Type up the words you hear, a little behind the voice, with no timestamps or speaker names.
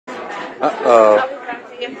Uh-oh.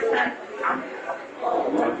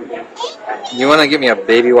 You want to get me a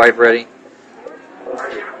baby wipe ready?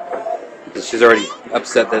 Because she's already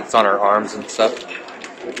upset that it's on her arms and stuff.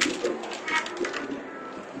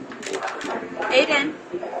 Aiden,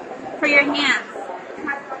 for your hands.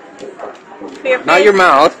 For your face. Not your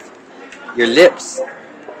mouth. Your lips.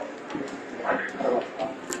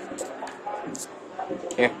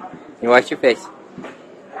 Here, you wash your face.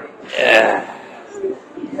 Yeah.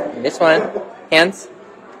 And this one. Hands.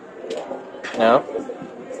 No.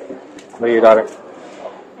 Look at your daughter.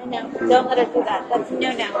 I know. Don't let her do that. That's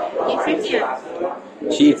no-no. Use your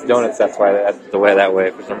hands. She eats donuts. That's why that's the way that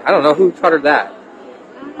way. I don't know who taught her that.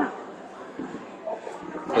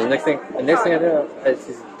 So the next thing I know is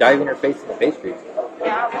she's diving her face in the pastries.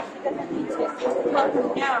 Yeah, well, she doesn't need to. Close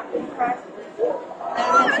them down. And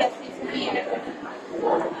then she has to use her hands.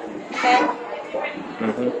 Okay?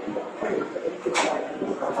 Mm-hmm.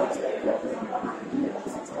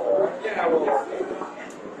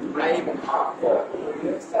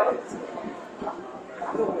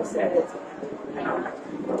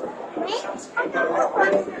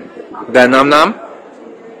 That num num?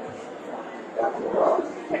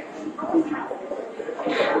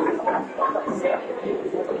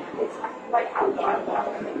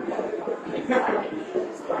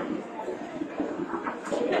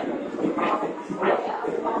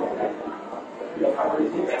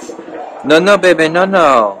 No, baby, no.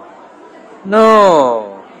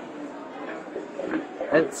 No.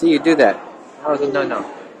 I didn't see you do that. That was a no. No,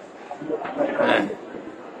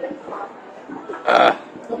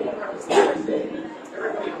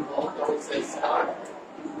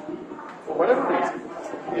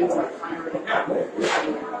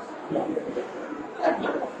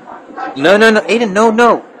 Aiden,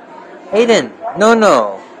 no. Aiden,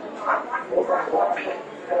 no.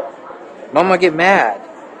 Mama get mad.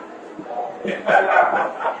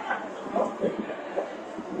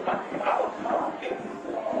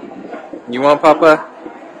 You want Papa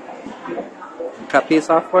cut piece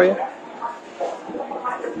off for you?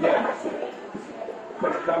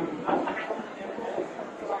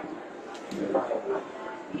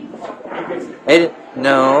 Aiden,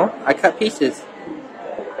 no, I cut pieces.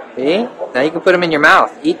 See? Now you can put them in your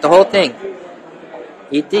mouth. Eat the whole thing.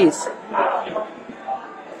 Eat these.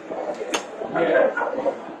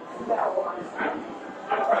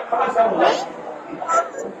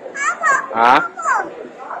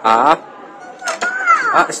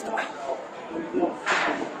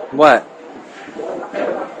 What?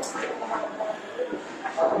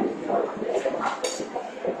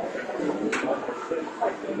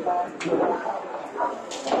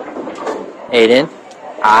 Aiden?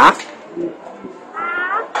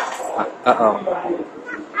 Uh-oh.